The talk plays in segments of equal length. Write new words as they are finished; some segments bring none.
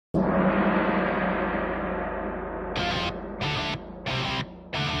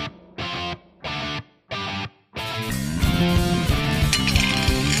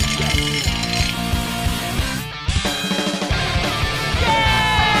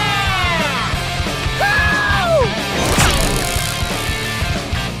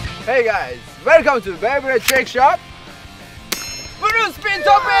Okay guys, welcome to Beyblade Trickshot Blue Spin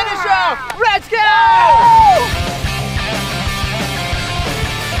Top Edition! Let's go!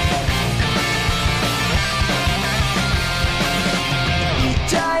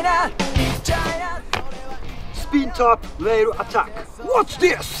 Spin top rail attack. What's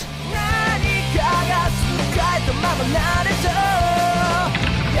this?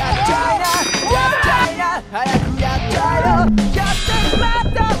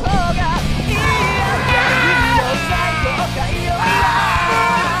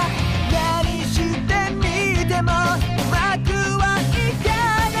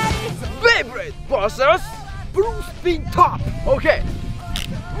 Beyblade versus Blue Spin Top. Okay,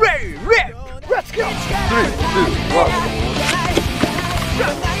 ready, rip. Let's go! 3, 2, 1.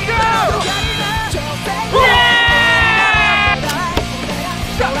 Let's go! Yeah!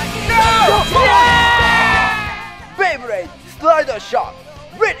 Go! Yeah! Beyblade slider shot.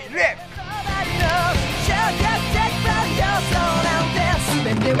 Ready, rip!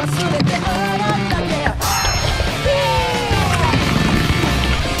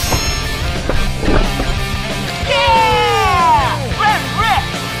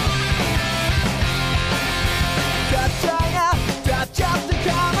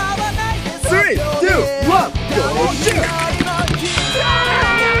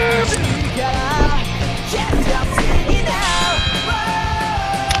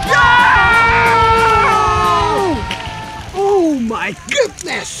 Oh my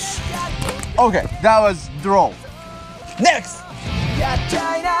goodness! Okay, that was draw. Next!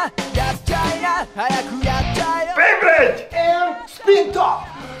 Beyblade and spin top!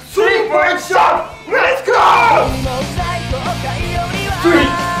 3-point shot! Let's go! 3,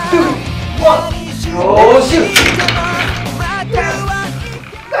 2, 1. Oh shoot!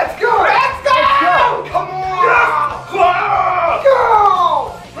 Let's go! Let's go! Come on! Go!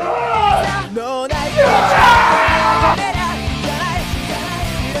 No,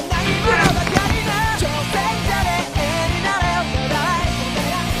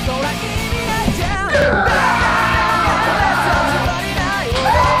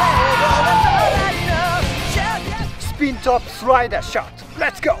 Spin top slider shot.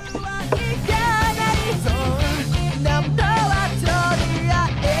 Let's go!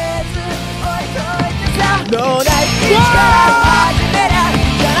 No,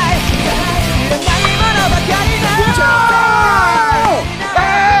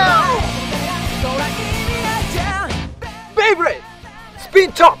 Beyblade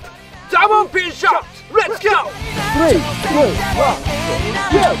spin top double pin shot. Let's go! 3, 2, 1.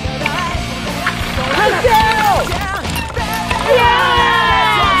 Let's go! Yeah!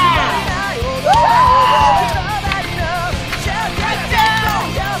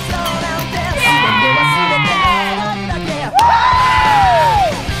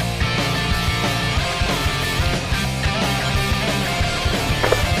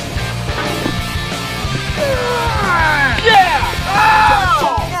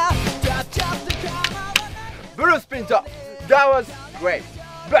 Blue spin top, that was great,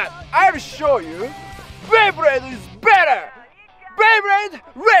 but I'll show you Beyblade is better! Beyblade,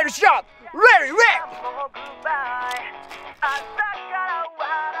 ready shot, ready rip!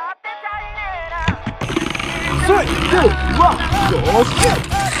 3, 2, 1, go shoot!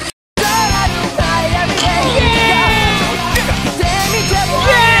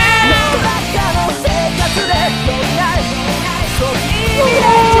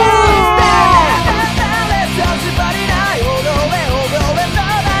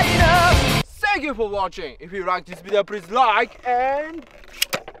 Thank you for watching. If you like this video, please like and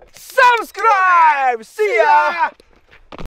subscribe. See ya!